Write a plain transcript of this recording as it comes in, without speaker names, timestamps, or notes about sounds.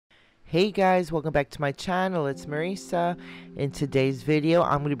Hey guys, welcome back to my channel. It's Marisa. In today's video,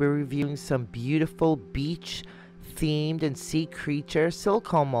 I'm going to be reviewing some beautiful beach themed and sea creature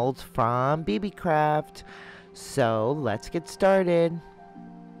silicone molds from Beebeecraft. So let's get started.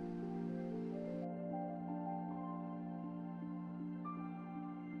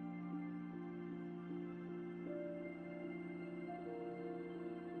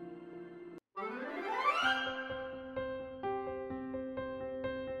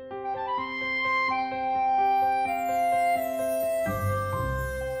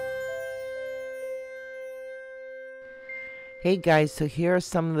 Hey guys, so here are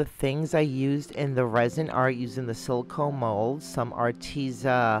some of the things I used in the resin art using the silicone molds. Some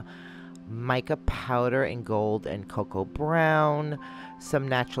Arteza mica powder in gold and cocoa brown, some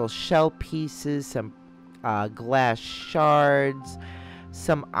natural shell pieces, some glass shards,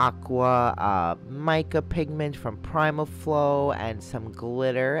 some aqua mica pigment from Primal Flow, and some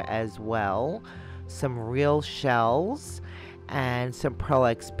glitter as well, some real shells, and some Pearl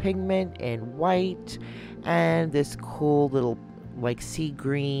X pigment in white, and this cool little like sea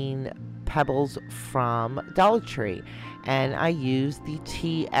green pebbles from Dollar Tree. And I used the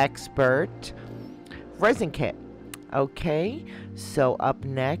Tea Expert resin kit. Okay, so up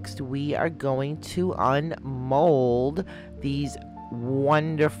next we are going to unmold these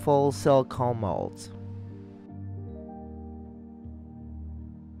wonderful silicone molds.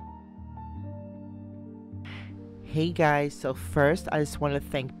 Hey guys, so first I just want to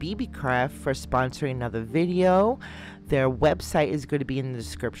thank Beebeecraft for sponsoring another video. Their website is going to be in the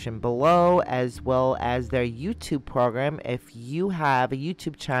description below, as well as their YouTube program. If you have a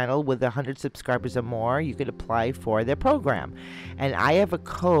YouTube channel with 100 subscribers or more, you could apply for their program. And I have a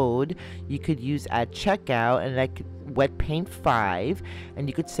code you could use at checkout, and I could wet paint 5, and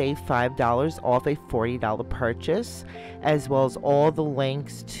you could save $5 off a $40 purchase, as well as all the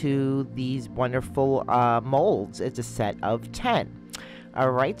links to these wonderful molds. It's a set of 10.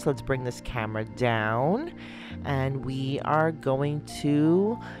 Alright, so let's bring this camera down, and we are going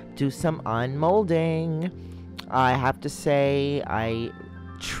to do some unmolding. I have to say, I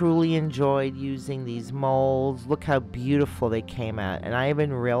truly enjoyed using these molds. Look how beautiful they came out, and I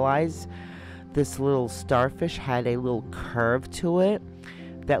even realized this little starfish had a little curve to it.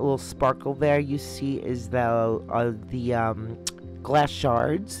 That little sparkle there you see is the glass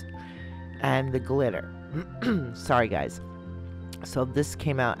shards and the glitter. Sorry guys. So this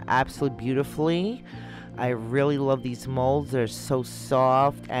came out absolutely beautifully. I really love these molds. They're so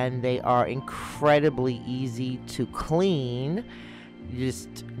soft and they are incredibly easy to clean. You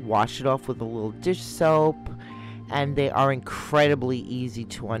just wash it off with a little dish soap, and they are incredibly easy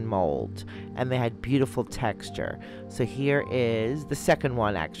to unmold, and they had beautiful texture. So here is the second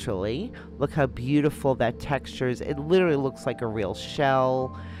one. Actually, look how beautiful that texture is. It literally looks like a real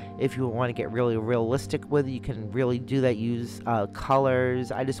shell. If you want to get really realistic with it, you can really do that. Use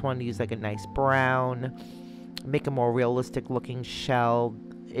colors. I just wanted to use like a nice brown, make a more realistic looking shell.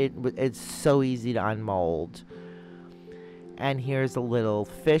 It's so easy to unmold. And here's a little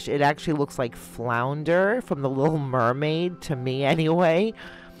fish. It actually looks like Flounder from The Little Mermaid, to me anyway.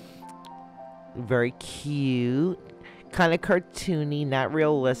 Very cute. Kind of cartoony, not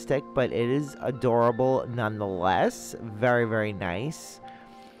realistic, but it is adorable nonetheless. Very, very nice.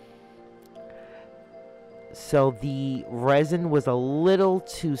 So the resin was a little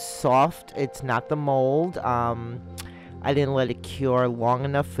too soft. It's not the mold. I didn't let it cure long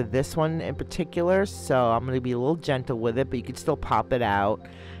enough for this one in particular, so I'm going to be a little gentle with it, but you can still pop it out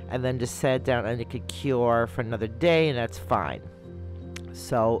and then just set it down, and it could cure for another day, and that's fine.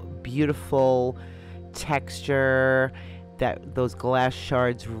 So beautiful texture. Those glass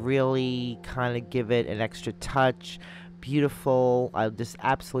shards really kind of give it an extra touch. Beautiful. I just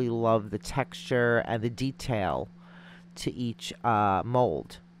absolutely love the texture and the detail to each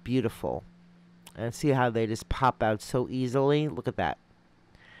mold. Beautiful. And see how they just pop out so easily. Look at that.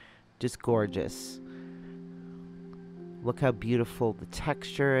 Just gorgeous. Look how beautiful the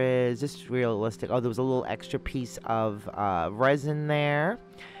texture is. Just realistic. Oh, there was a little extra piece of resin there.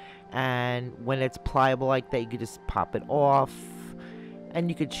 And when it's pliable like that, you could just pop it off. And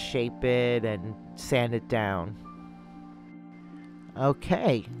you could shape it and sand it down.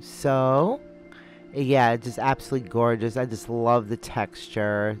 Okay, so yeah, just absolutely gorgeous. I just love the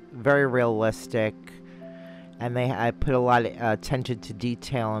texture. Very realistic. And I put a lot of attention to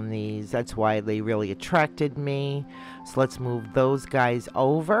detail on these. That's why they really attracted me. So let's move those guys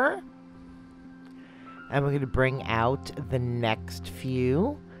over. And we're going to bring out the next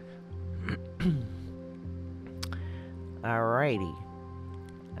few. Alrighty.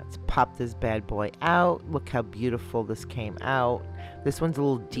 Let's pop this bad boy out. Look how beautiful this came out. This one's a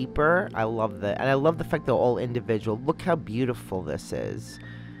little deeper. I love that. And I love the fact they're all individual. Look how beautiful this is.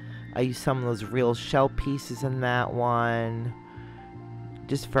 I used some of those real shell pieces in that one.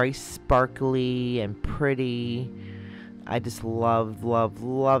 Just very sparkly and pretty. I just love, love,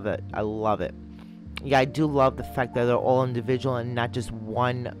 love it. I love it. Yeah, I do love the fact that they're all individual and not just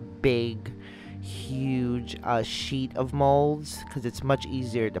one big, huge sheet of molds, because it's much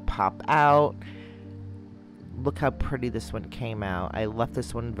easier to pop out. Look how pretty this one came out. I left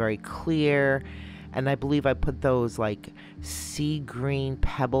this one very clear, and I believe I put those like sea green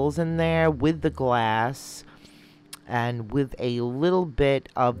pebbles in there with the glass and with a little bit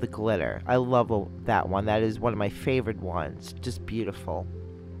of the glitter. I love that one. That is one of my favorite ones. Just beautiful.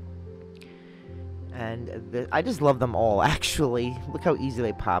 And I just love them all, actually. Look how easy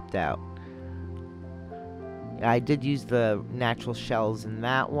they popped out. I did use the natural shells in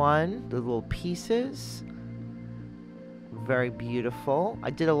that one, the little pieces. Very beautiful. I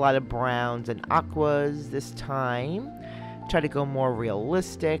did a lot of browns and aquas this time. Try to go more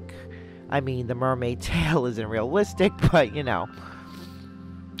realistic. I mean, the mermaid tail isn't realistic, but you know.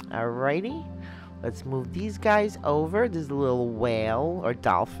 Alrighty. Let's move these guys over. There's a little whale or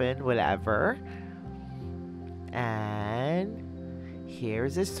dolphin, whatever. And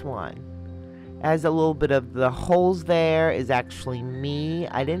here's this one. As a little bit of the holes there is actually me.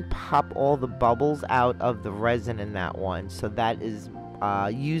 I didn't pop all the bubbles out of the resin in that one. So that is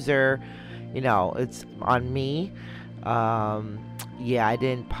user, you know, it's on me. Yeah, I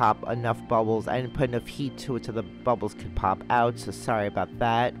didn't pop enough bubbles. I didn't put enough heat to it so the bubbles could pop out. So sorry about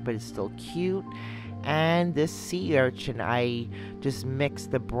that, but it's still cute. And this sea urchin, I just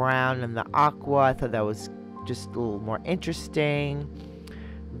mixed the brown and the aqua. I thought that was just a little more interesting.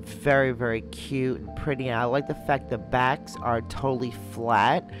 Very, very cute and pretty. And I like the fact the backs are totally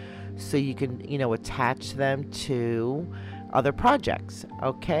flat, so you can, you know, attach them to other projects.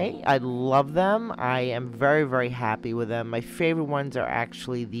 Okay, I love them. I am very, very happy with them. My favorite ones are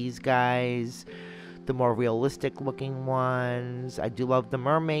actually these guys, the more realistic looking ones. I do love the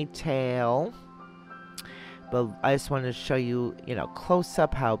mermaid tail, but I just wanted to show you, you know, close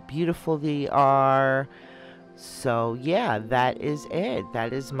up how beautiful they are. So yeah, that is it.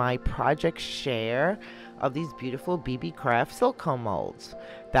 That is my project share of these beautiful Beebeecraft silicone molds.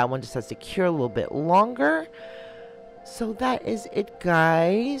 That one just has to cure a little bit longer. So that is it,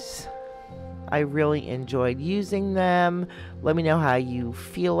 guys. I really enjoyed using them. Let me know how you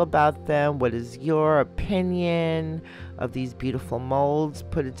feel about them. What is your opinion of these beautiful molds?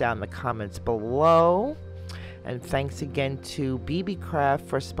 Put it down in the comments below. And thanks again to Beebeecraft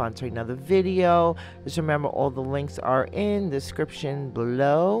for sponsoring another video. Just remember, all the links are in the description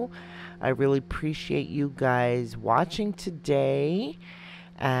below. I really appreciate you guys watching today.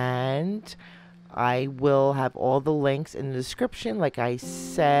 And I will have all the links in the description, like I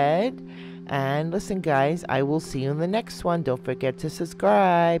said. And listen, guys, I will see you in the next one. Don't forget to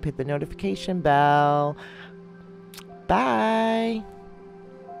subscribe. Hit the notification bell. Bye.